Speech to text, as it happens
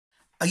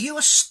Are you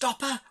a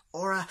stopper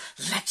or a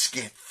let's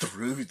get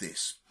through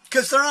this?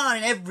 Because there are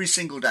in every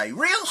single day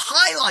real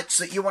highlights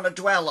that you want to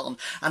dwell on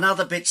and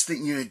other bits that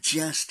you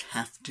just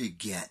have to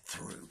get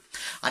through.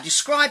 I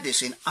describe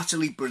this in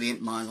Utterly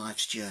Brilliant My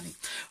Life's Journey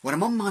when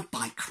I'm on my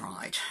bike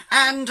ride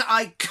and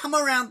I come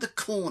around the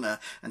corner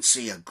and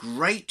see a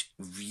great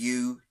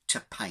view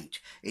to paint.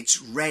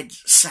 It's red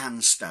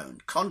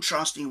sandstone,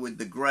 contrasting with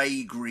the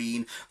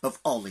grey-green of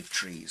olive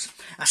trees.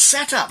 I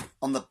set up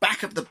on the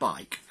back of the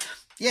bike.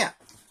 Yeah,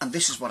 and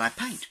this is what I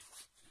paint.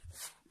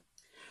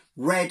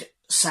 Red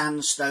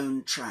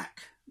sandstone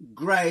track,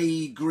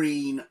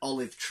 grey-green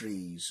olive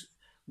trees,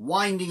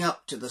 winding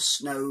up to the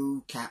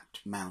snow-capped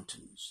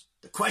mountains.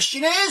 The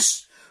question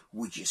is,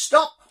 would you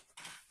stop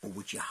or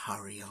would you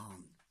hurry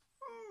on?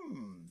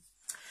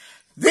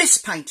 This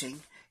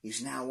painting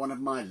is now one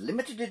of my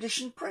limited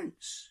edition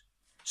prints.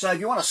 So if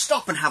you want to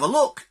stop and have a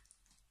look,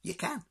 you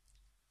can.